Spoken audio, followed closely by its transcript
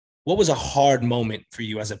what was a hard moment for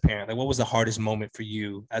you as a parent? Like, what was the hardest moment for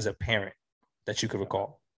you as a parent that you could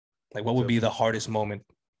recall? Like, what would To be the hardest moment?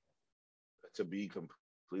 to be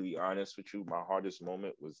completely honest with you, my hardest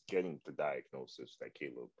moment was getting the diagnosis that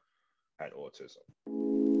Caleb had autism.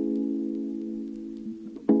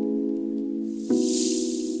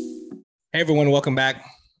 Hey, everyone, welcome back.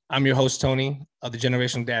 I'm your host, Tony, of the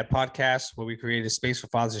Generational Dad podcast, where we create a space for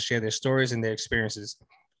fathers to share their stories and their experiences.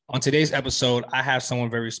 On today's episode, I have someone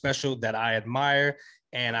very special that I admire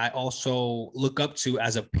and I also look up to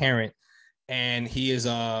as a parent. And he's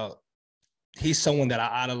someone that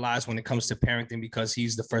I idolize when it comes to parenting because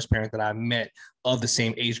he's the first parent that I met of the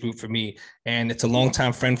same age group for me. And it's a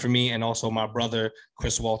longtime friend for me and also my brother,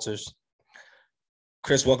 Chris Walters.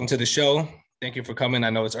 Chris, welcome to the show. Thank you for coming. I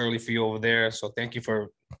know it's early for you over there. So thank you for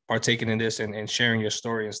partaking in this and sharing your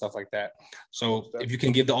story and stuff like that. So Most, def- if you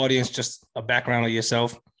can give the audience just a background of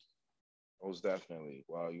yourself. most definitely.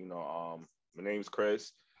 Well, my name's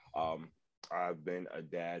Chris. Um, I've been a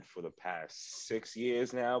dad for the past 6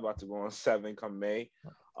 years now, about to go on seven come May.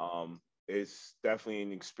 It's definitely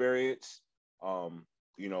an experience. I've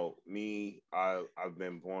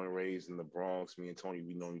been born and raised in the Bronx. Me and Tony,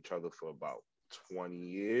 we known each other for about 20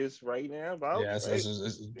 years right now, about Yeah, right.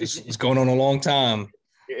 it's going on a long time.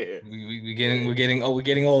 Yeah. We're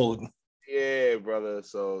getting old. Yeah, brother.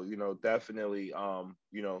 So, definitely,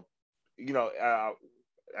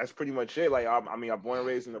 that's pretty much it. Like, I'm born and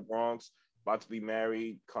raised in the Bronx, about to be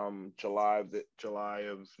married come July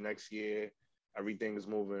of next year. Everything is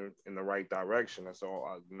moving in the right direction. That's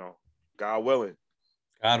all, God willing.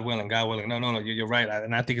 God willing, God willing. No, you're right.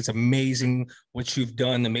 And I think it's amazing what you've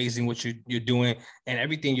done, amazing what you're doing, and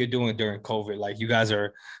everything you're doing during COVID. Like you guys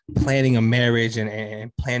are planning a marriage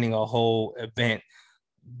and planning a whole event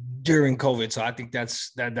during COVID. So I think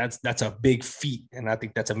that's a big feat, and I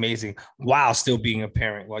think that's amazing. While still being a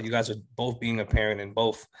parent, while you guys are both being a parent and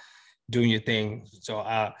both doing your thing. So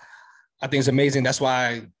I think it's amazing. That's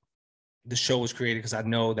why the show was created, because I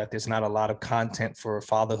know that there's not a lot of content for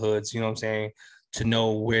fatherhoods. You know what I'm saying? To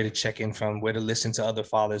know where to check in from, where to listen to other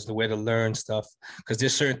fathers, the way to learn stuff, because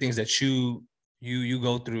there's certain things that you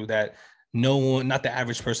go through that no one, not the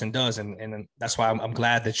average person does, and that's why I'm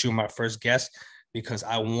glad that you're my first guest, because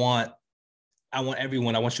I want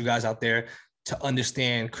you guys out there to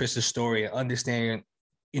understand Chris's story, understand,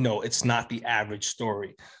 it's not the average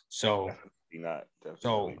story. So, Definitely not.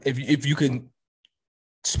 so Definitely. if you can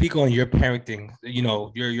speak on your parenting,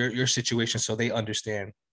 your situation, so they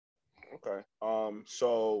understand. Okay.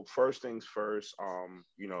 So first things first,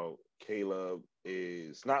 Caleb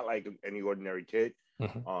is not like any ordinary kid.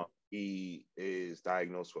 Mhm. He is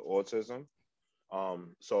diagnosed with autism.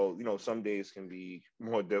 So some days can be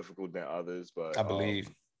more difficult than others, but I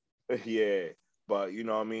believe. yeah, but you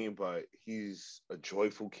know what I mean. But he's a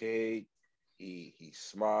joyful kid. He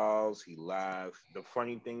smiles, he laughs. The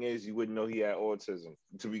funny thing is, you wouldn't know he had autism.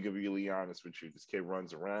 To be completely honest with you, this kid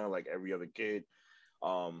runs around like every other kid.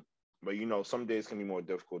 Um, but some days can be more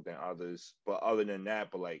difficult than others. But other than that,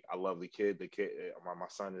 but like I love the kid. The kid, my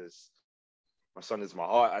son is my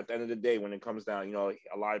heart. At the end of the day, when it comes down,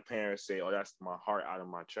 a lot of parents say, "Oh, that's my heart out of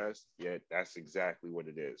my chest." Yeah, that's exactly what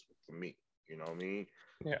it is for me. You know what I mean?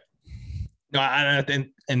 Yeah. No,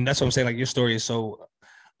 and that's what I'm saying. Like your story is so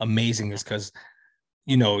amazing, is because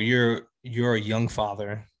you're a young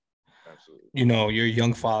father. Absolutely. You're a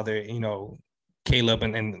young father. Caleb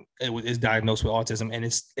and is diagnosed with autism, and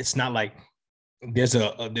it's not like there's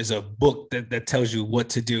a book that tells you what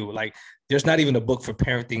to do. Like there's not even a book for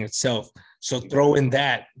parenting itself. So throw in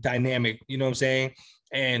that dynamic. You know what I'm saying?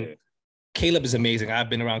 And Yeah. Caleb is amazing. I've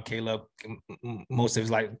been around Caleb most of his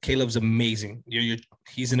life. Caleb's amazing.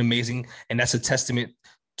 He's an amazing, and that's a testament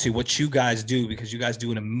to what you guys do, because you guys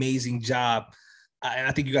do an amazing job. And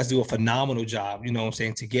I think you guys do a phenomenal job, you know what I'm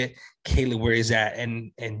saying, to get Caleb where he's at.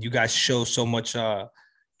 And you guys show so much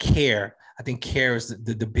care. I think care is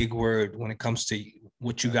the big word when it comes to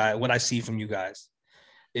what I see from you guys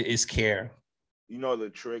is care.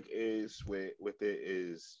 The trick is with it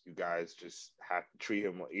is you guys just have to treat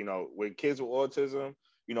him. With kids with autism,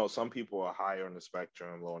 some people are higher on the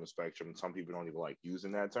spectrum, low on the spectrum. Some people don't even like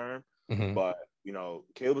using that term. Mm-hmm. But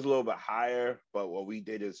Caleb was a little bit higher. But what we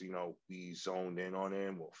did is, we zoned in on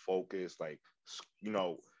him. We're focused. Like, you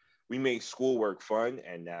know, we make schoolwork fun.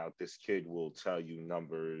 And now this kid will tell you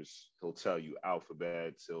numbers. He'll tell you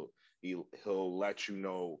alphabets. He'll let you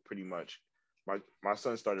know pretty much. My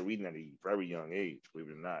son started reading at a very young age. Believe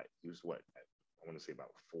it or not, he was what, I want to say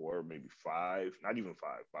about 4, maybe 5, not even 5,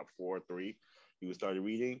 about 4, 3. He was started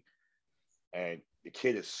reading, and the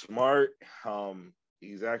kid is smart.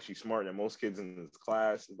 He's actually smarter than most kids in his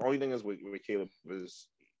class. The only thing is with Caleb is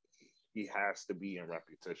he has to be in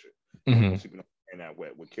repetition. Mm-hmm. Most people don't understand that way.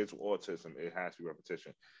 With kids with autism, it has to be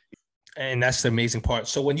repetition. And that's the amazing part.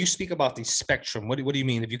 So when you speak about the spectrum, what do you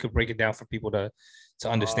mean? If you could break it down for people to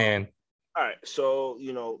understand. All right, so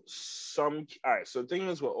all right, so the thing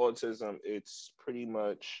is with autism, it's pretty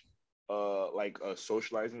much like a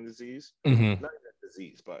socializing disease. Mm-hmm. Not a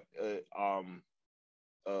disease, but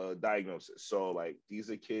diagnosis. So like these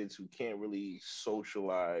are kids who can't really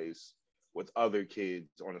socialize with other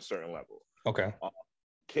kids on a certain level. Okay.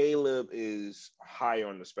 Caleb is high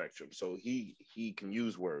on the spectrum, so he can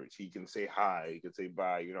use words. He can say hi. He can say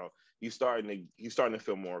bye. He's starting to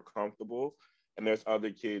feel more comfortable. And there's other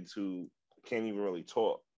kids who can't even really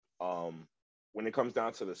talk. When it comes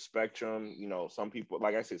down to the spectrum, some people,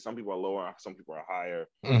 like I said, some people are lower, some people are higher.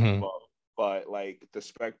 Mm-hmm. But like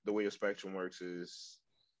the way the spectrum works is,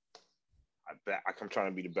 I'm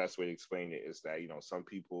trying to be the best way to explain it is that some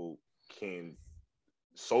people can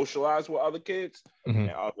socialize with other kids, Mm-hmm.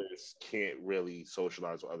 and others can't really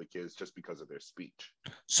socialize with other kids just because of their speech.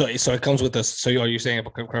 So it comes with us. So are you saying,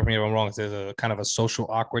 correct me if I'm wrong, there's a kind of a social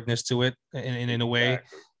awkwardness to it in a way?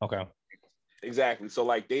 Exactly. Okay. Exactly. So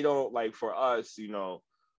like they don't, like for us,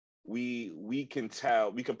 we can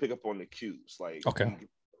tell, we can pick up on the cues. Like Okay.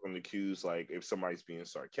 on the cues, like if somebody's being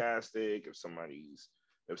sarcastic, if somebody's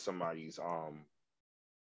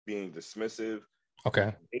being dismissive.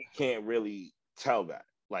 Okay. They can't really tell that.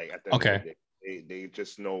 Like at the end of the day, they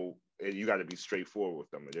just know you got to be straightforward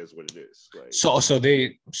with them. It is what it is. Like so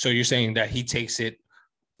you're saying that he takes it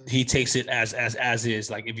as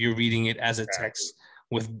is, like if you're reading it as a text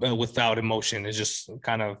without emotion, it's just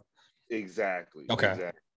kind of exactly.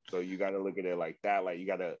 So you got to look at it like that. Like you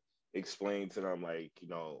got to explain to them, like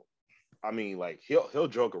I mean, like he'll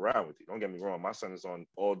joke around with you. Don't get me wrong. My son is on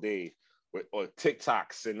all day with or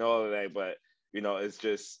TikToks and all of that, but it's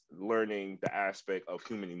just learning the aspect of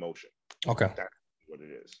human emotion. Okay. That's what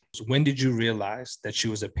it is. So when did you realize that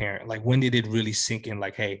you was a parent? Like when did it really sink in?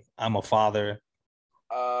 Like, hey, I'm a father.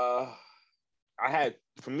 For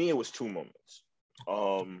me, it was two moments.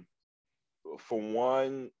 For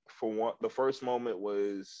one, the first moment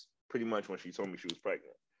was pretty much when she told me she was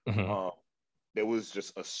pregnant. Mm-hmm. There was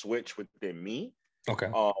just a switch within me. Okay.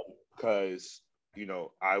 Because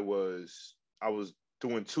I was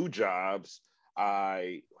doing two jobs.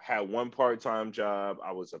 I had one part-time job.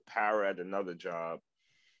 I was a para at another job.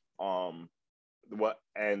 And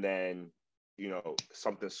then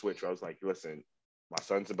something switched. I was like, listen, my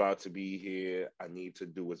son's about to be here. I need to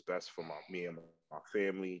do what's best for me and my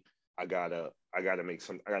family. I gotta make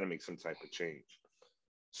some type of change.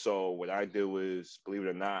 So what I did was, believe it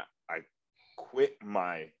or not, I quit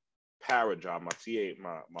my para job, my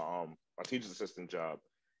teacher's assistant job,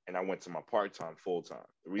 and I went to my part-time full-time.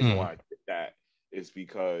 The reason why I did that is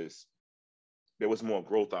because there was more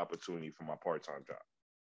growth opportunity for my part-time job.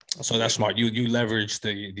 So that's smart. You leveraged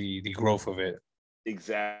the growth of it.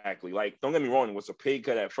 Exactly. Like, don't get me wrong, it was a pay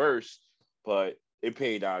cut at first, but it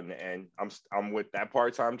paid out in the end. I'm with that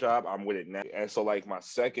part-time job. I'm with it now. And so like my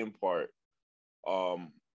second part,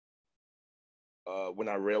 when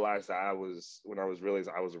I realized I was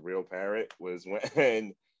a real parent was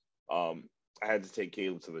when I had to take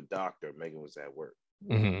Caleb to the doctor. Megan was at work.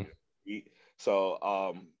 Mm-hmm.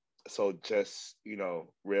 So just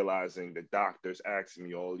realizing the doctor's asking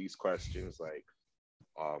me all these questions like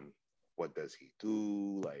what does he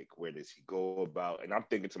do, like where does he go about, and I'm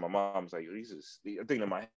thinking to my mom's like, I'm thinking in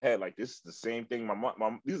my head like, this is the same thing my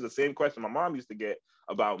mom these are the same question my mom used to get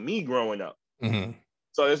about me growing up. Mm-hmm.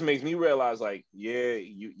 So this makes me realize like, yeah,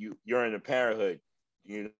 you're in the parenthood,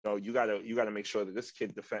 you gotta make sure that this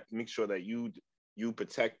kid make sure that you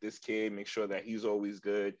protect this kid, make sure that he's always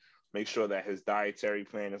good, make sure that his dietary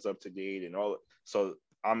plan is up to date and all. So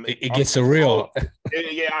it gets surreal.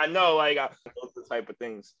 Yeah, I know. Like those are the type of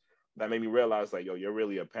things that made me realize, like, yo, you're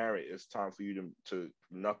really a parent. It's time for you to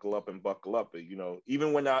knuckle up and buckle up. But,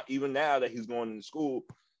 even now that he's going to school,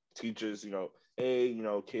 teachers, hey,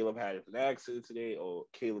 Caleb had an accident today, or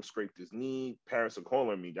Caleb scraped his knee. Parents are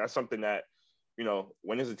calling me. That's something that,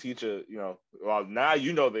 when as a teacher, well, now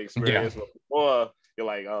the experience. Yeah. But before, you're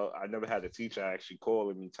like, oh, I never had a teacher actually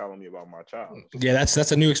calling me, telling me about my child. Yeah,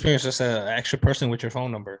 that's a new experience. Just an extra person with your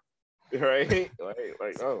phone number. Right?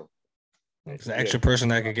 like oh. It's an extra person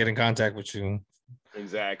that can get in contact with you.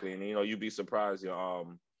 Exactly. And you'd be surprised your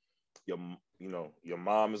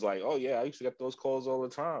mom is like, oh yeah, I used to get those calls all the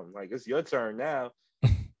time. Like, it's your turn now.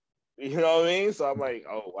 You know what I mean? So I'm like,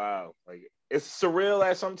 oh wow. Like, it's surreal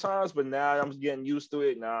at sometimes, but now I'm getting used to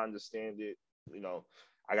it. Now I understand it.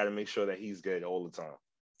 I gotta make sure that he's good all the time.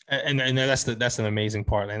 And that's an amazing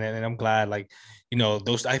part, and I'm glad, like, you know,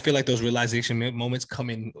 those, I feel like those realization moments come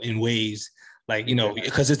in ways, like, you know,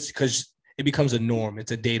 Exactly. because it becomes a norm.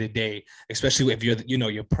 It's a day to day, especially if you're, you know,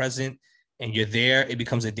 you're present and you're there. It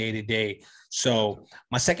becomes a day to day. So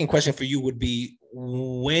my second question for you would be,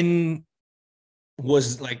 when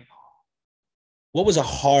was like, what was a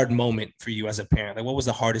hard moment for you as a parent? Like, what was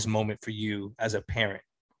the hardest moment for you as a parent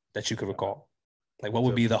that you could recall? Like, what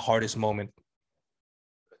would To be the hardest moment?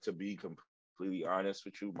 to be completely honest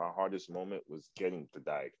with you, my hardest moment was getting the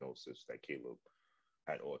diagnosis that Caleb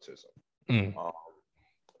had autism. Mm, Um,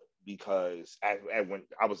 because when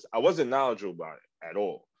I wasn't knowledgeable about it at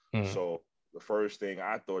all. mm, So the first thing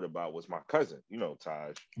I thought about was my cousin,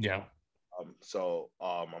 Taj. yeah. I'm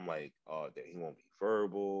like, that he won't be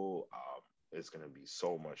verbal. It's gonna be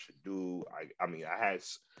so much to do. I mean, I had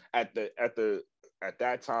at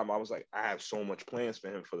that time, I was like, I have so much plans for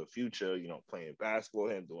him for the future. Playing basketball,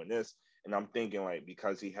 him doing this, and I'm thinking like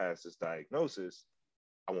because he has this diagnosis,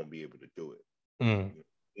 I won't be able to do it. Mm,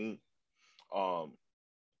 You know what I mean?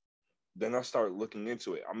 Then I start looking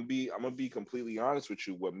into it. I'm gonna be completely honest with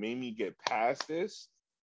you. What made me get past this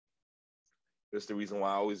is the reason why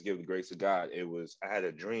I always give the grace of God. I had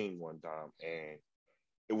a dream one time, and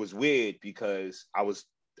it was weird because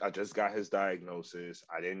I just got his diagnosis.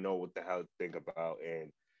 I didn't know what the hell to think about,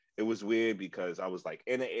 and it was weird because I was like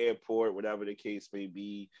in the airport, whatever the case may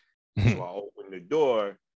be. So mm, I opened the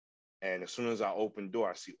door, and as soon as I opened the door,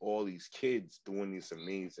 I see all these kids doing this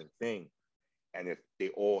amazing thing, and if they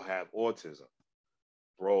all have autism,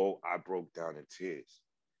 bro, I broke down in tears.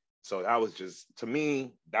 So that was just, to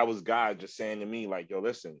me, that was God just saying to me, like, yo,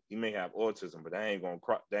 listen, he may have autism, but that ain't gonna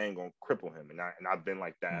cripple him. And I've been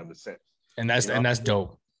like that ever mm. since. And that's You know, and that's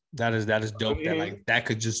dope. That is dope. That, Mhm. like, that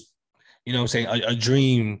could just, you know what I'm saying, a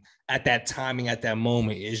dream at that timing, at that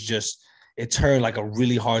moment, is just, it turned like a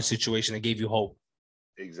really hard situation and gave you hope.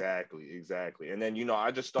 Exactly. And then,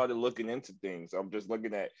 I just started looking into things. I'm just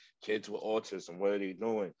looking at kids with autism. What are they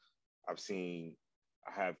doing? I've seen,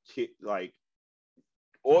 I have kid like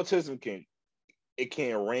autism can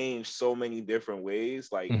range so many different ways.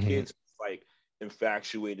 Like Mm-hmm. kids like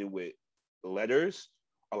infatuated with letters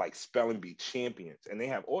are like spelling bee champions, and they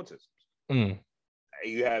have autism. Mm.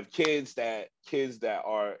 You have kids that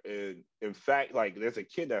are in fact, like there's a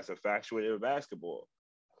kid that's infatuated with basketball.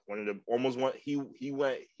 One of the almost one he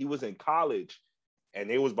was in college, and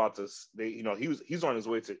they was about to he's on his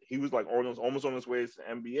way to he was like almost on his way to the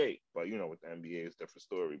NBA. But with the NBA is a different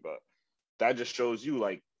story. But that just shows you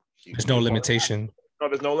like he There's could be no a part of that. limitation. No,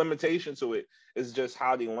 there's no limitation to it. It's just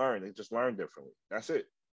how they learn. They just learn differently. That's it.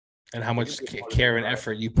 And how They can much be a part of care and anybody.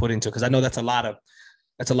 effort you put into, because I know that's a lot of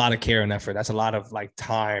care and effort. That's a lot of like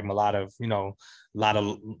time, a lot of, a lot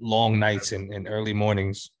of long nights and early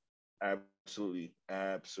mornings. Absolutely.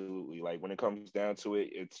 Like when it comes down to it,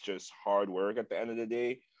 it's just hard work at the end of the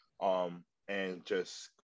day. And just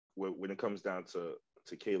when it comes down to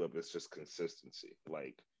Caleb, it's just consistency.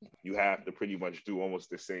 Like you have to pretty much do almost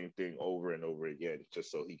the same thing over and over again,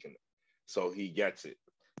 just so he gets it.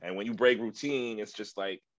 And when you break routine, it's just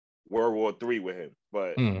like World War III with him.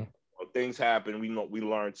 But Mm. things happen. We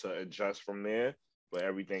learn to adjust from there, but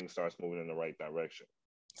everything starts moving in the right direction.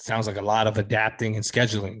 Sounds like a lot of adapting and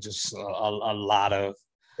scheduling, just a lot of.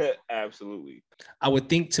 Absolutely. I would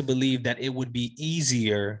think to believe that it would be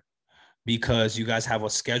easier because you guys have a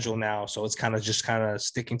schedule now. So it's kind of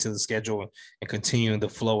sticking to the schedule and continuing the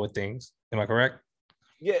flow of things. Am I correct?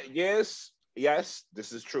 Yeah, yes,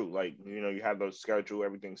 this is true. Like, you have those schedule,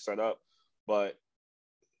 everything set up, but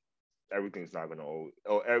everything's not gonna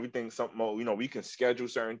or everything something we can schedule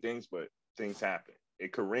certain things, but things happen.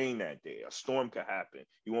 It could rain that day, a storm could happen.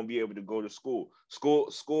 You won't be able to go to school.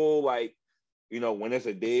 School, like, when it's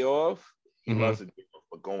a day off, he Mm-hmm. loves it.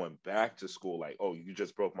 But going back to school, like, oh, you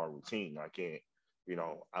just broke my routine. I can't,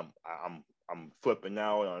 I'm flipping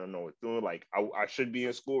out. I don't know what to do. Like, I should be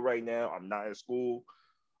in school right now. I'm not in school.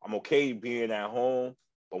 I'm okay being at home,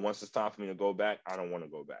 but once it's time for me to go back, I don't want to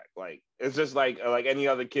go back. Like it's just like any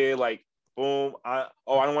other kid. Like boom, I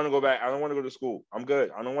don't want to go back. I don't want to go to school. I'm good.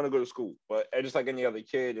 I don't want to go to school. But it's just like any other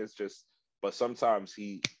kid. It's just. But sometimes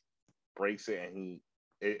he breaks it, and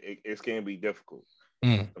it can be difficult.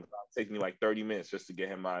 Mm. Sometimes it takes me like 30 minutes just to get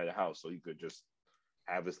him out of the house, so he could just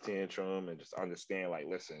have his tantrum and just understand. Like,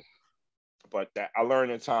 listen. But that I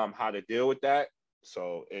learned in time how to deal with that.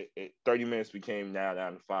 So 30 minutes became now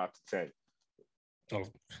down to 5 to 10. Oh,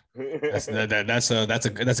 that's a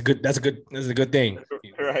good thing.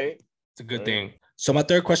 Right? It's a good Right. thing. So my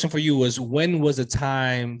third question for you was, when was a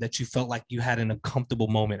time that you felt like you had an uncomfortable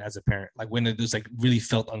moment as a parent? Like when it was like really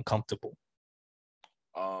felt uncomfortable?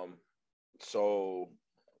 Um, so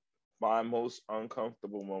My most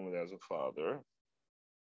uncomfortable moment as a father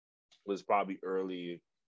was probably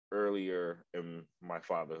earlier in my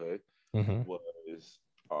fatherhood Mm-hmm. was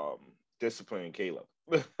disciplining Caleb.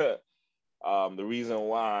 The reason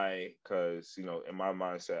why, because in my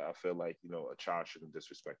mindset, I feel like a child shouldn't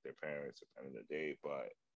disrespect their parents at the end of the day. But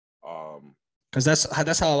Because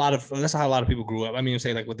that's how a lot of people grew up. I mean,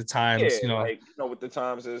 say like with the yeah, times, like what the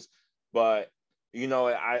times is, but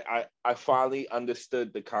I finally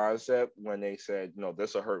understood the concept when they said,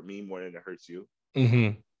 this will hurt me more than it hurts you.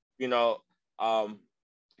 Mm-hmm. You know, um,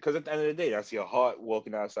 because at the end of the day, that's your heart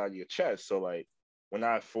walking outside your chest. So like when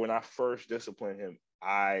I first disciplined him,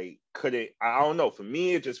 I couldn't. I don't know. For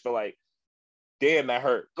me, it just felt like, damn, that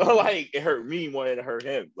hurt. Like it hurt me more than it hurt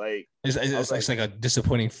him. Like I was It's like a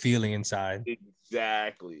disappointing feeling inside.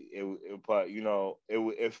 exactly. But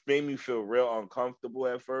it made me feel real uncomfortable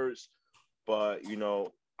at first. But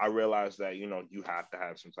I realized that you have to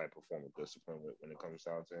have some type of form of discipline when it comes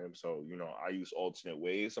down to him. So I use alternate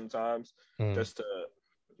ways sometimes Mm. just to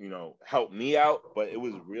help me out. But it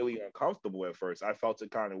was really uncomfortable at first. I felt it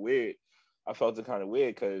kind of weird. I felt it kind of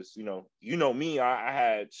weird because me. I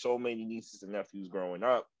had so many nieces and nephews growing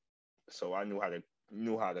up, so I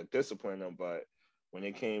knew how to discipline them. But when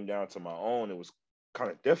it came down to my own, it was kind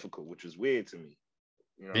of difficult, which was weird to me.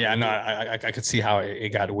 You know what I Yeah, no, mean? I could see how it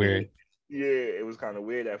got weird. Yeah, it was kind of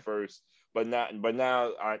weird at first, but now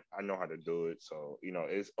I know how to do it. So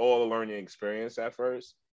it's all a learning experience at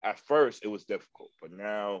first. At first, it was difficult, but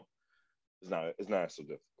now it's not so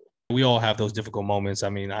difficult. We all have those difficult moments. I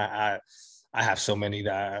mean, I have so many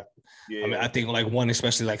that I mean, I Yeah, think like one,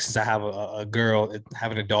 especially like since I have a girl,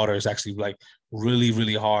 having a daughter is actually like really,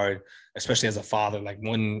 really hard, especially as a father. Like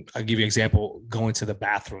one, I'll give you an example, going to the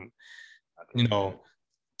bathroom, I can you understand. know,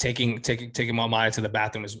 taking my mind to the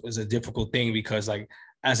bathroom is a difficult thing because like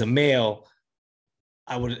as a male,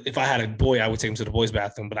 I would, if I had a boy, I would take him to the boys'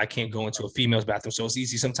 bathroom, but I can't go into a female's bathroom. So it's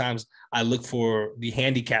easy. Sometimes I look for the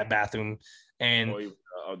handicap bathroom and Or even,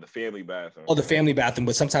 the family bathroom. or the family bathroom,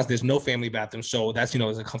 but sometimes there's no family bathroom. So that's,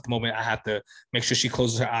 it's a comfortable moment. I have to make sure she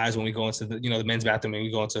closes her eyes when we go into the men's bathroom and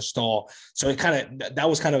we go into a stall. So it kind of, that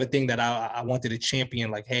was kind of a thing that I wanted to champion.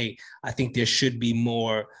 Like, hey, I think there should be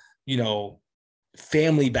more,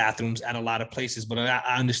 family bathrooms at a lot of places, but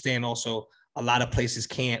I understand also a lot of places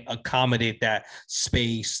can't accommodate that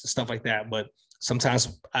space, stuff like that. But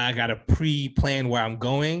sometimes I got to pre-plan where I'm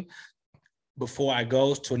going before I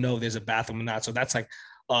go to know if there's a bathroom or not. So that's like,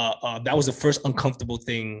 that was the first uncomfortable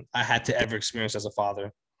thing I had to ever experience as a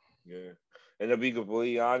father. Yeah, and to be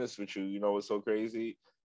completely honest with you, what's so crazy?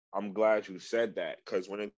 I'm glad you said that because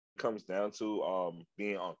when it comes down to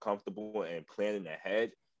being uncomfortable and planning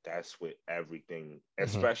ahead, that's with everything. Mm-hmm.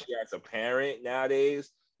 Especially as a parent nowadays,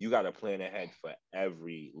 you got to plan ahead for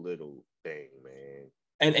every little thing, man.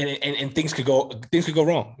 And things could go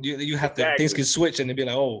wrong. You have to things Exactly. can switch and they'd be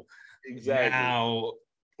like, oh, Exactly. now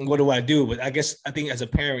what do I do? But I think as a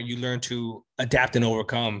parent, you learn to adapt and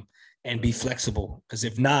overcome and be Mm-hmm. flexible. Because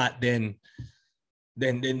if not, then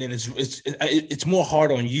it's more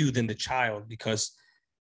hard on you than the child because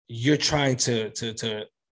you're trying to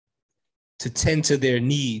tend to their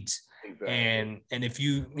needs. Exactly. And if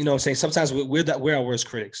you know what I'm saying, sometimes we're our worst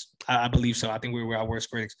critics. I believe so. I think we're our worst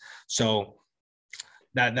critics. So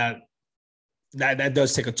that that that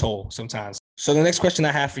does take a toll sometimes. So the next question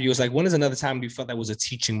I have for you is like, when is another time you felt that was a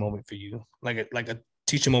teaching moment for you, like a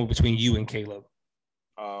teaching moment between you and Caleb?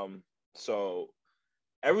 Um. So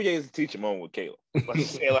every day is a teaching moment with Caleb. Let's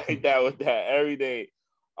say it like that with that every day.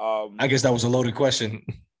 I guess that was a loaded question.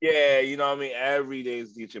 Yeah, what I mean. Every day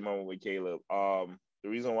is a teaching moment with Caleb. The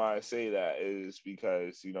reason why I say that is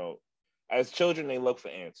because as children, they look for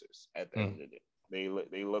answers at the end of Mm, the day.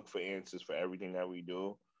 They look for answers for everything that we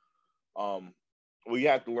do. Um, we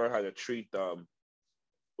have to learn how to treat them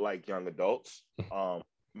like young adults.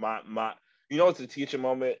 My it's a teaching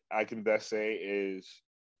moment. I can best say is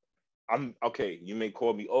I'm okay. You may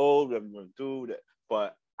call me old, whatever you want to do that,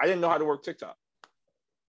 but I didn't know how to work TikTok.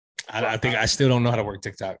 So I think I still don't know how to work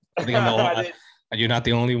TikTok. I think I'm the I only. did. You're not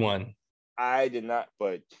the only one. I did not.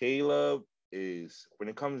 But Caleb is when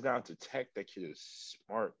it comes down to tech, that kid is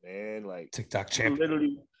smart, man. Like TikTok he champion.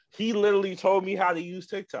 literally, he literally told me how to use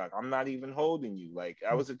TikTok. I'm not even holding you. Like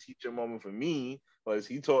that was a teacher moment for me, because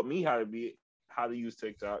he taught me how to use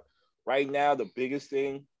TikTok. Right now, the biggest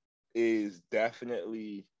thing is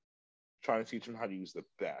definitely trying to teach him how to use the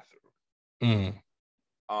bathroom. Mm,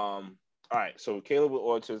 All right. So Caleb with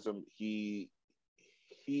autism, he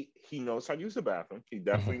knows how to use the bathroom. He mm-hmm.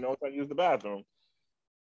 definitely knows how to use the bathroom.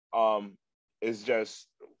 Um, it's just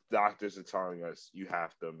doctors are telling us you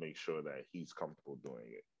have to make sure that he's comfortable doing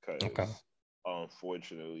it Okay. because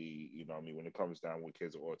unfortunately, when it comes down with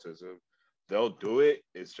kids with autism, they'll do it.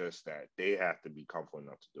 It's just that they have to be comfortable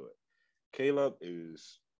enough to do it. Caleb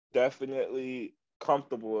is definitely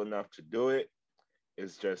comfortable enough to do it.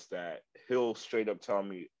 It's just that he'll straight up tell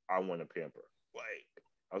me, I want a pamper. Like,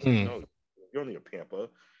 I was like, Mm. no, you don't need a pamper.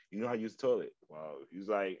 You know how to use the toilet. Well, he's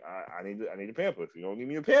like, I need a pamper. If you don't give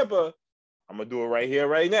me a pamper, I'm gonna do it right here,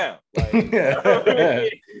 right now. Like,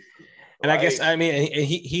 And I guess, like, I mean, and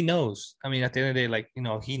he knows. I mean, at the end of the day, like,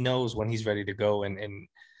 he knows when he's ready to go, and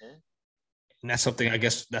that's something, I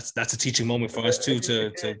guess, that's a teaching moment for us too,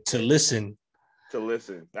 to listen. to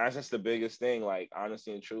listen. That's just the biggest thing. Like,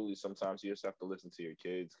 honestly and truly, sometimes you just have to listen to your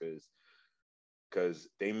kids because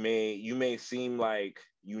you may seem like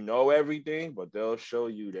you know everything, but they'll show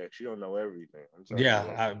you that you don't know everything. I'm telling you.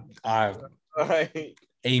 Yeah, I Like,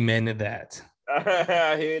 amen to that.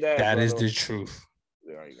 I hear that, That is brother. the truth.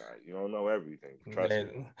 Like, you don't know everything. Trust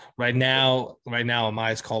me. Right now,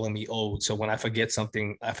 Amaya's calling me old. So when I forget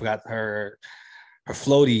something, I forgot her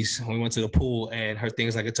floaties when we went to the pool, and her thing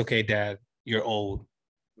is like, "It's okay, Dad. You're old.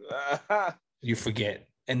 You forget."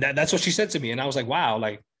 And that's what she said to me, and I was like, "Wow!"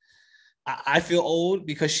 Like, I feel old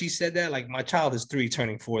because she said that. Like, my child is 3,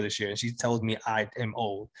 turning 4 this year, and she tells me I am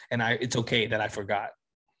old, and it's okay that I forgot.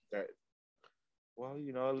 That, well,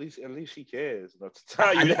 at least she cares enough to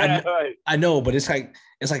tell you that. I know, but it's like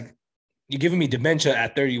you're giving me dementia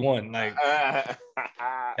at 31. Like,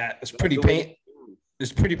 it's pretty pain.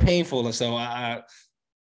 It's pretty painful, and so I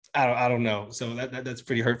don't know. So that's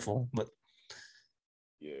pretty hurtful. But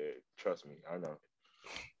yeah, trust me, I know.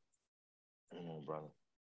 Brother.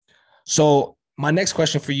 so my next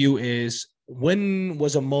question for you is: when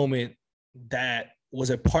was a moment that was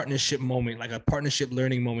a partnership moment, like a partnership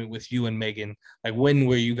learning moment with you and Megan? Like, when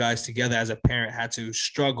were you guys together as a parent had to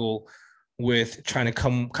struggle with trying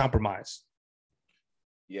to compromise?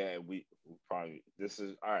 Yeah, we probably this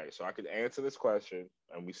is all right. So I could answer this question,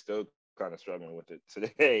 and we still kind of struggling with it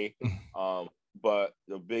today. But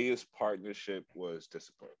the biggest partnership was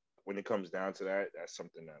discipline. When it comes down to that, that's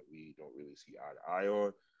something that we don't really see eye to eye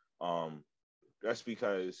on. That's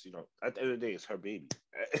because at the end of the day, it's her baby.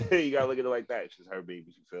 You gotta look at it like that. It's just her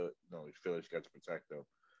baby. She feel it. You feel it. She got to protect them.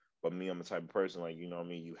 But me, I'm the type of person like what I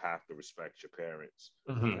mean. You have to respect your parents.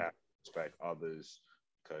 Mm-hmm. You have to respect others.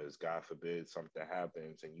 Because God forbid something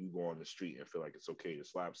happens and you go on the street and feel like it's okay to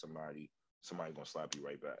slap somebody gonna slap you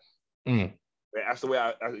right back. Mm. That's the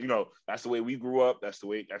way that's the way we grew up. That's the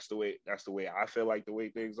way I feel like the way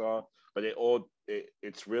things are. But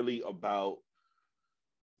it's really about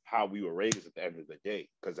how we were raised at the end of the day.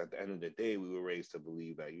 Because at the end of the day, we were raised to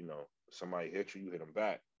believe that somebody hit you, you hit them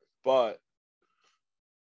back, but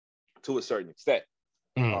to a certain extent.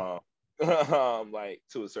 Mm. Like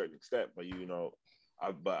to a certain extent, but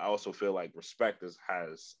but I also feel like respect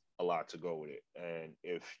has a lot to go with it. And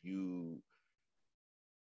if you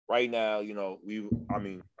right now, I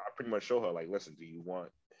pretty much show her like, listen, do you want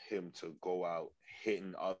him to go out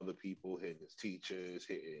hitting other people, hitting his teachers,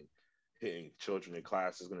 hitting children in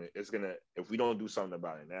class? It's gonna if we don't do something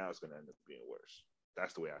about it now, it's gonna end up being worse.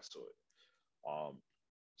 That's the way I saw it.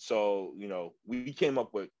 So we came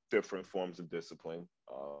up with different forms of discipline.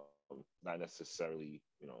 Not necessarily,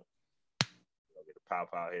 get a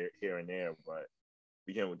pow here and there, but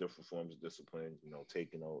we came with different forms of discipline.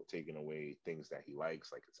 Taking away things that he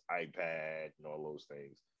likes, like his iPad and all those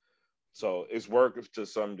things. So it's work to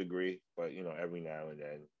some degree, but every now and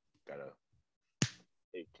then,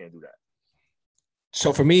 it can't do that.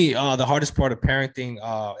 So for me, the hardest part of parenting,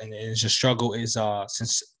 and it's a struggle, is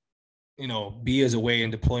since B is away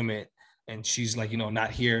in deployment and she's like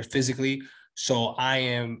not here physically. So I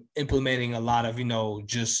am implementing a lot of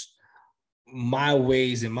just my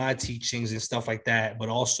ways and my teachings and stuff like that, but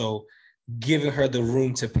also giving her the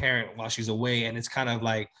room to parent while she's away. And it's kind of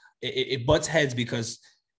like it butts heads because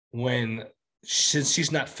since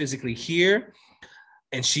she's not physically here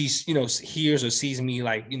and she's hears or sees me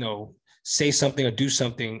like say something or do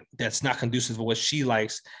something that's not conducive to what she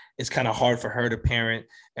likes, it's kind of hard for her to parent.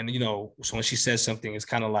 And so when she says something, it's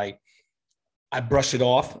kind of like I brush it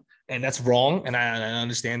off, and that's wrong, and I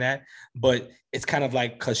understand that. But it's kind of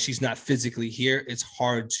like because she's not physically here, it's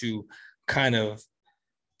hard to kind of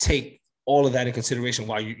take all of that in consideration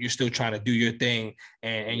while you're still trying to do your thing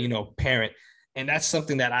and parent. And that's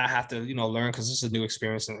something that I have to learn because this is a new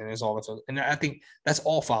experience and it's all. And I think that's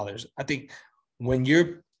all fathers. I think when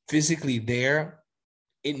you're physically there,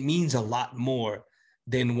 it means a lot more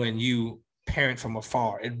than when you parent from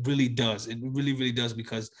afar. It really does. It really, really does,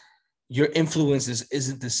 because your influences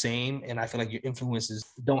isn't the same. And I feel like your influences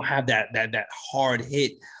don't have that hard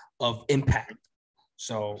hit of impact.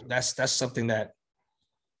 So that's something that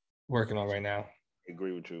working on right now. I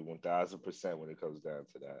agree with you 1000% when it comes down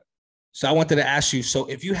to that. So I wanted to ask you, so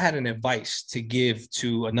if you had an advice to give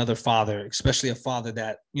to another father, especially a father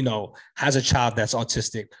that, has a child that's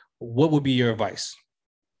autistic, what would be your advice?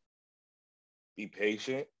 Be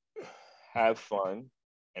patient, have fun,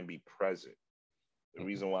 and be present. The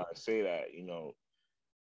reason why I say that,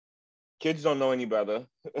 kids don't know any better.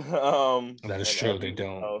 That is And true. They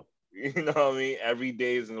don't. what I mean? Every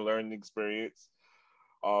day is a learning experience.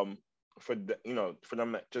 Um, for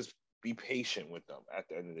them, just be patient with them at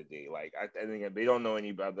the end of the day. Like at the end of the day, they don't know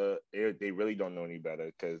any better. They really don't know any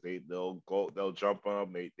better because they'll jump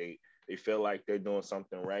on them. They feel like they're doing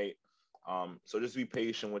something right. So just be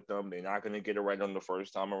patient with them. They're not gonna get it right on the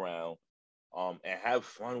first time around. And have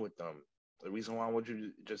fun with them. The reason why I want you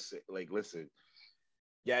to just say, like, listen,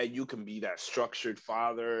 yeah, you can be that structured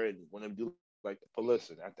father and want to do like, but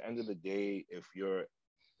listen, at the end of the day, if your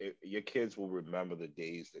kids will remember the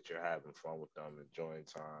days that you're having fun with them, enjoying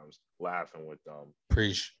times, laughing with them.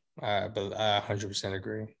 Preach. But I 100%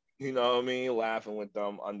 agree. You know what I mean? Laughing with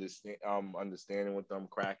them, understanding with them,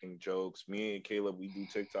 cracking jokes. Me and Caleb, we do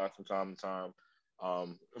TikTok from time to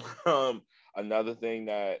time. Um, another thing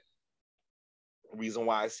that reason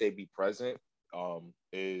why I say be present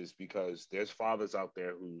is because there's fathers out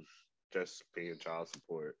there who's just paying child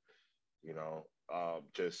support,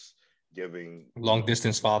 just giving, Long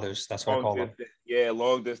distance fathers. That's what I long call them. distance, yeah,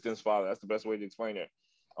 long distance father. That's the best way to explain it.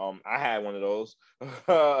 I had one of those.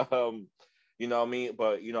 You know what I mean?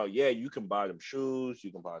 But yeah, you can buy them shoes,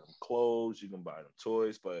 you can buy them clothes, you can buy them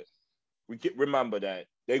toys, but remember that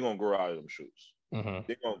they're gonna grow out of them shoes. Mm-hmm.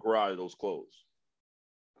 They're gonna grow out of those clothes.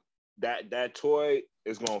 That toy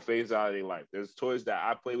is gonna phase out of their life. There's toys that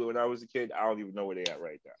I played with when I was a kid. I don't even know where they at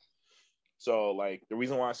right now. So like the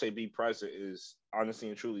reason why I say be present is honestly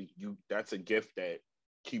and truly, that's a gift that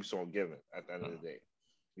keeps on giving at the end of the day.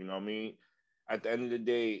 You know what I mean? At the end of the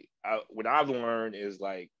day, what I've learned is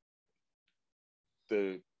like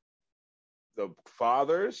the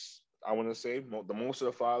fathers, I want to say the most of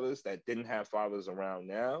the fathers that didn't have fathers around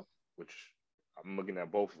now, which I'm looking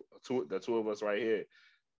at the two of us right here,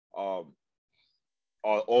 um,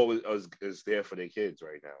 are always is there for their kids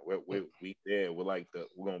right now. We there. We're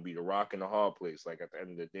gonna be the rock in the hard place. Like at the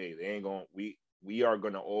end of the day, they ain't gonna we are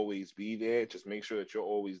gonna always be there. Just make sure that you're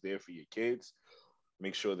always there for your kids.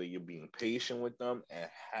 Make sure that you're being patient with them and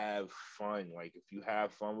have fun. Like if you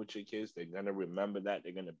have fun with your kids, they're gonna remember that.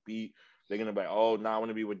 They're gonna be like, oh, no, I want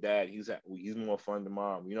to be with dad. He's more fun than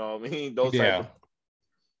mom. You know what I mean? Those type Yeah. of.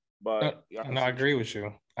 But yeah, No, I agree with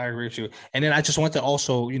you. I agree with you. And then I just want to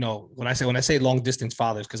also, when I say long distance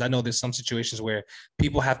fathers, because I know there's some situations where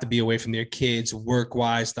people have to be away from their kids, work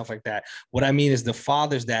wise, stuff like that. What I mean is the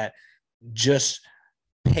fathers that just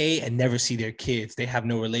pay and never see their kids. They have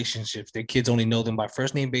no relationships. Their kids only know them by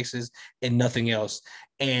first name basis and nothing else.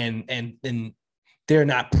 And they're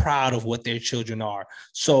not proud of what their children are.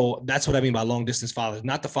 So that's what I mean by long distance fathers,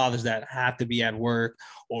 not the fathers that have to be at work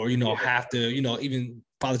or, have to, even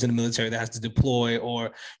fathers in the military that has to deploy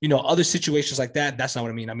or, other situations like that. That's not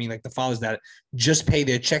what I mean. I mean, like the fathers that just pay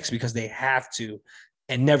their checks because they have to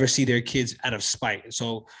and never see their kids out of spite.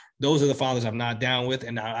 So those are the fathers I'm not down with.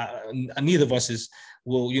 And neither of us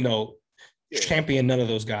will, champion none of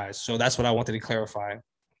those guys. So that's what I wanted to clarify.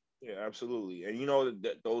 Yeah, absolutely. And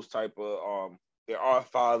those type of there are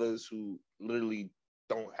fathers who literally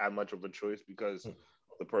don't have much of a choice because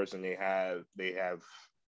the person they have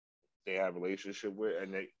a relationship with,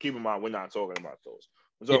 and keep in mind we're not talking about those.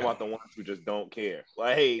 We're talking about the ones who just don't care.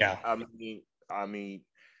 Like, hey, I mean,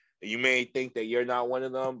 you may think that you're not one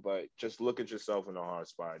of them, but just look at yourself in a hard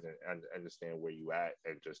spot and understand where you at,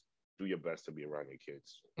 and just do your best to be around your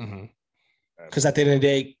kids. Mm-hmm. Because at the end of the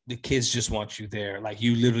day, the kids just want you there. Like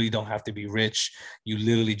you literally don't have to be rich. You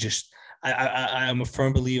literally just. I am a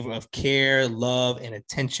firm believer of care, love, and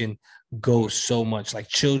attention goes so much. Like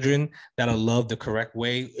children that are loved the correct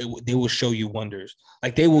way, they will show you wonders.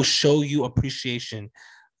 Like they will show you appreciation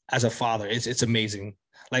as a father. It's amazing.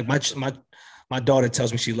 Like my daughter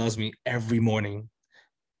tells me she loves me every morning.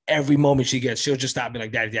 Every moment she gets, she'll just stop, be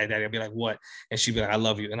like, "Daddy, Daddy, Daddy." I'll be like, "What?" And she'll be like, "I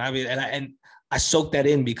love you." And I soak that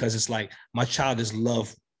in because it's like my child is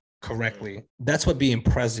loved correctly. That's what being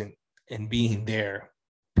present and being there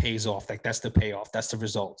pays off. Like that's the payoff. That's the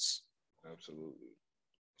results. Absolutely.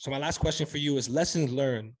 So my last question for you is lessons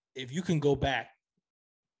learned. If you can go back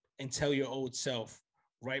and tell your old self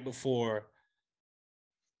right before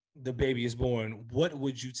the baby is born, what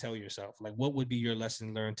would you tell yourself? Like what would be your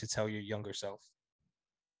lesson learned to tell your younger self?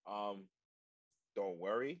 Don't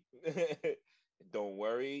worry. Don't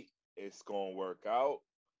worry. It's gonna work out.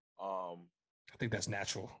 I think that's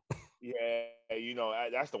natural. Yeah,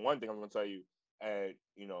 that's the one thing I'm gonna tell you. And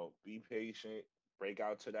be patient, break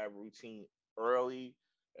out to that routine early.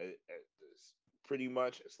 Pretty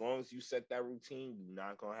much, as long as you set that routine, you're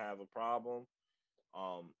not gonna have a problem.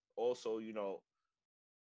 Also,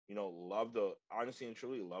 love the honestly and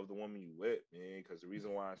truly love the woman you with, man. Because the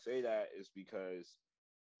reason why I say that is because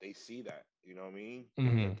they see that. You know what I mean? Your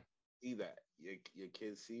Mm-hmm. kids see that. Your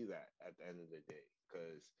kids see that at the end of the day,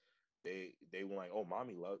 because they were like, oh,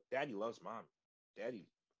 daddy loves mommy, daddy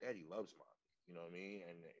daddy loves mommy. You know what I mean?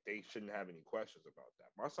 And they shouldn't have any questions about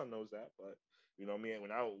that. My son knows that, but you know what I mean.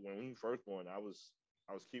 When we first born, I was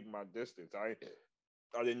keeping my distance. I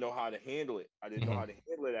didn't know how to handle it. I didn't know Mm-hmm. how to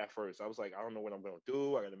handle it at first. I was like, I don't know what I'm gonna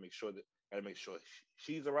do. I gotta make sure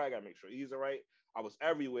she's all right. I gotta make sure he's all right. I was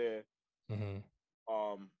everywhere. Mm-hmm.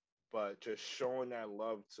 Um, but just showing that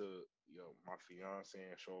love to my fiance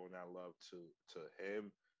and showing that love to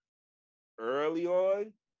him early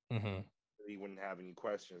on, Mm-hmm. he wouldn't have any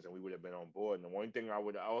questions and we would have been on board. And the one thing I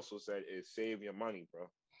would have also said is save your money, bro.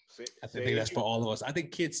 I think Save that's your for all of us. I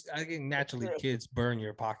think naturally money. kids burn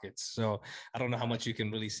your pockets. So I don't know how much you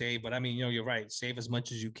can really save, but I mean, you're right. Save as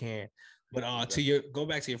much as you can. But Exactly. go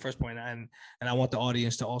back to your first point, and I want the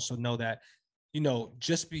audience to also know that,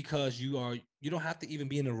 just because you don't have to even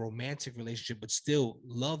be in a romantic relationship, but still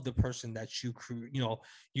love the person that you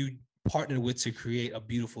partner with to create a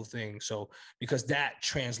beautiful thing. So because that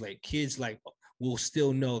translate kids like will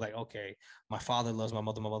still know like, okay, my father loves my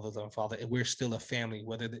mother loves my father, and we're still a family,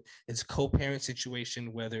 whether it's co-parent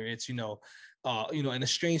situation, whether it's in a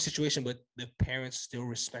strange situation, but the parents still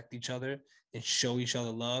respect each other and show each other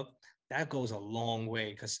love. That goes a long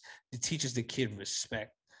way because it teaches the kid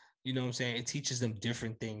respect. You know what I'm saying? It teaches them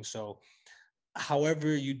different things. So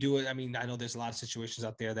however you do it, I mean, I know there's a lot of situations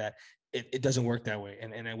out there that it doesn't work that way.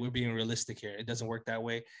 And we're being realistic here. It doesn't work that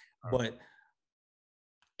way. But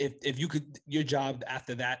if you could, your job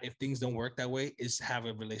after that, if things don't work that way, is have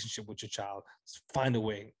a relationship with your child. Find a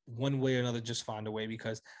way, one way or another, just find a way,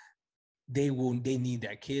 because they need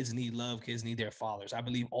that. Kids need love. Kids need their fathers. I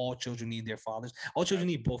believe all children need their fathers. All children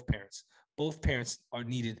need both parents. Both parents are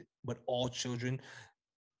needed, but all children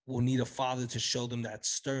will need a father to show them that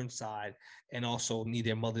stern side, and also need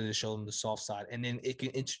their mother to show them the soft side, and then it can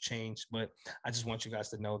interchange. But I just want you guys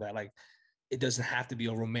to know that, like, it doesn't have to be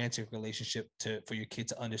a romantic relationship for your kid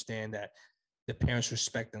to understand that the parents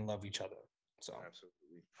respect and love each other. So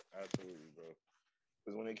Absolutely, absolutely, bro.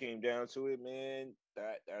 Because when it came down to it, man,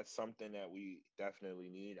 that's something that we definitely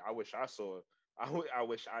need. I wish I saw. I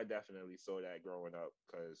wish I definitely saw that growing up.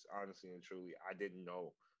 Because honestly and truly, I didn't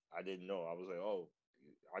know. I didn't know. I was like, oh,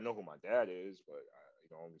 I know who my dad is, but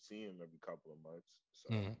I only see him every couple of months. So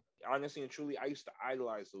mm, honestly and truly, I used to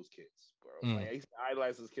idolize those kids, bro. Like mm. I used to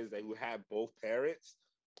idolize those kids that who had both parents.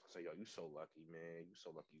 So yo, you so lucky, man. You so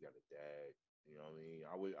lucky you got a dad. You know what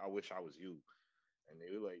I mean? I wish I was you. And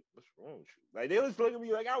they were like, "What's wrong with you?" Like they was looking at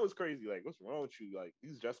me like I was crazy. Like, "What's wrong with you?" Like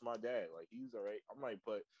he's just my dad. Like he's all right. I'm like,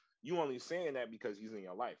 but you only saying that because he's in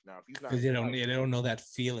your life. Now, if he's not Because in your life, they don't know that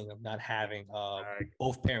feeling of not having exactly,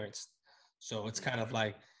 both parents. So it's kind of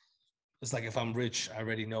exactly, like, it's like if I'm rich, I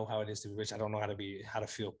already know how it is to be rich. I don't know how to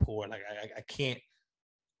feel poor. Like I can't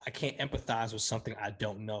empathize with something I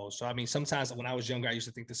don't know. So I mean, sometimes when I was younger, I used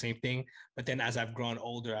to think the same thing. But then as I've grown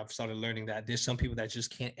older, I've started learning that there's some people that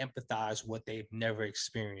just can't empathize what they've never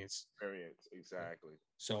experienced. experience, exactly.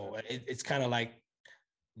 So That's it's kind of like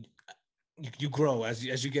you grow as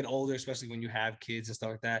you get older, especially when you have kids and stuff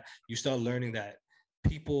like that. You start learning that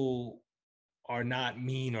people are not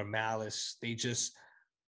mean or malice. They just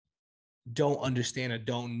don't understand or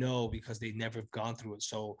don't know because they never have gone through it.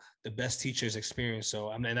 So the best teacher is experience. So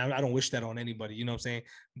I mean, I don't wish that on anybody, you know what I'm saying?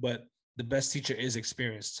 But the best teacher is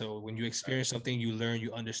experience. So when you experience something, you learn,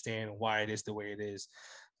 you understand why it is the way it is.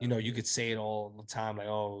 You absolutely, could say it all the time, like,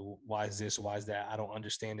 oh, why is this? Why is that? I don't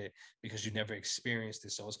understand it because you never experienced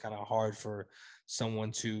it. So it's kind of hard for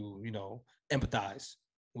someone to, empathize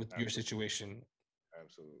with your absolutely, situation.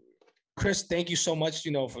 absolutely, Chris, thank you so much,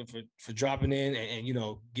 for dropping in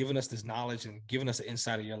and giving us this knowledge and giving us an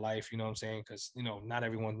insight of your life. You know what I'm saying? Because not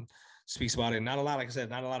everyone speaks about it. Not a lot, like I said,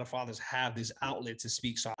 not a lot of fathers have this outlet to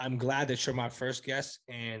speak. So I'm glad that you're my first guest,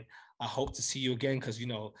 and I hope to see you again because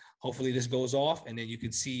hopefully this goes off, and then you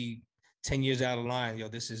can see 10 years down the line,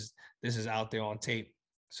 this is out there on tape.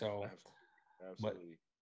 So, absolutely, but absolutely.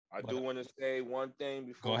 I do but want to say one thing go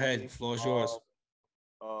before we ahead, leave. the floor is yours.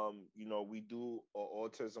 We do an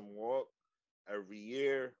autism walk every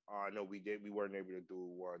year. I know we weren't able to do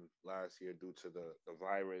one last year due to the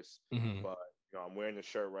virus, Hmm. but I'm wearing the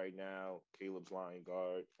shirt right now. Caleb's Lion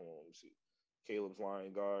Guard. Hold on, let me see. Caleb's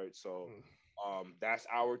line guard. So that's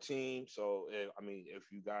our team. So I mean,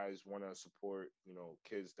 if you guys want to support,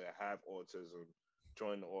 kids that have autism,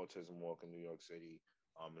 join the Autism Walk in New York City.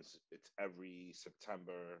 It's every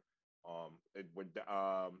September. It would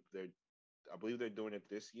they're I believe they're doing it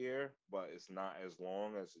this year, but it's not as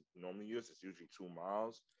long as it normally is. It's usually 2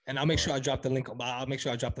 miles. And I'll make sure I drop the link. I'll make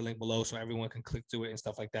sure I drop the link below so everyone can click to it and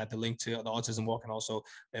stuff like that. The link to the Autism Walk, and also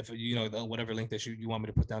if whatever link that you want me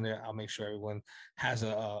to put down there, I'll make sure everyone has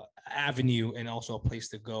a avenue and also a place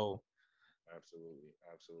to go. Absolutely,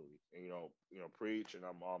 absolutely. And preach. And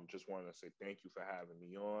I'm just wanting to say thank you for having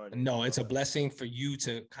me on. No, it's a blessing for you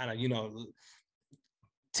to kind of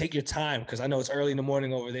take your time, because I know it's early in the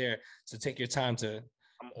morning over there. So take your time to.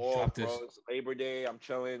 I'm off, bro. It's Labor Day. I'm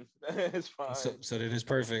chilling. It's fine. So that is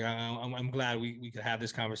perfect. I'm glad we could have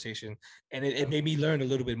this conversation, and it made me learn a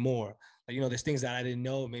little bit more. There's things that I didn't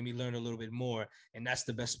know. It made me learn a little bit more, and that's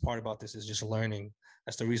the best part about this, is just learning.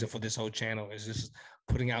 That's the reason for this whole channel, is just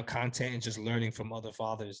putting out content and just learning from other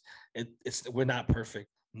fathers. We're not perfect.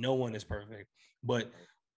 No one is perfect, but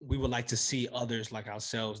we would like to see others like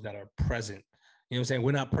ourselves that are present. You know what I'm saying?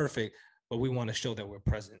 We're not perfect, but we want to show that we're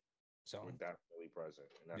present. So we're definitely present,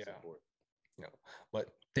 and that's important. But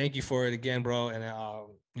thank you for it again, bro. And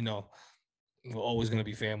we're always gonna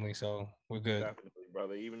be family, so we're good. Definitely,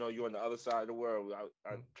 brother. Even though you're on the other side of the world,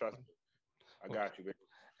 I trust me. I got you, baby.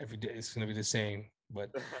 Every day it's gonna be the same. But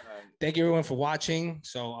thank you everyone for watching.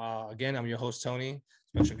 So again, I'm your host Tony,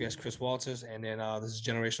 special guest Chris Walters, and then this is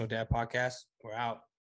Generational Dad Podcast. We're out.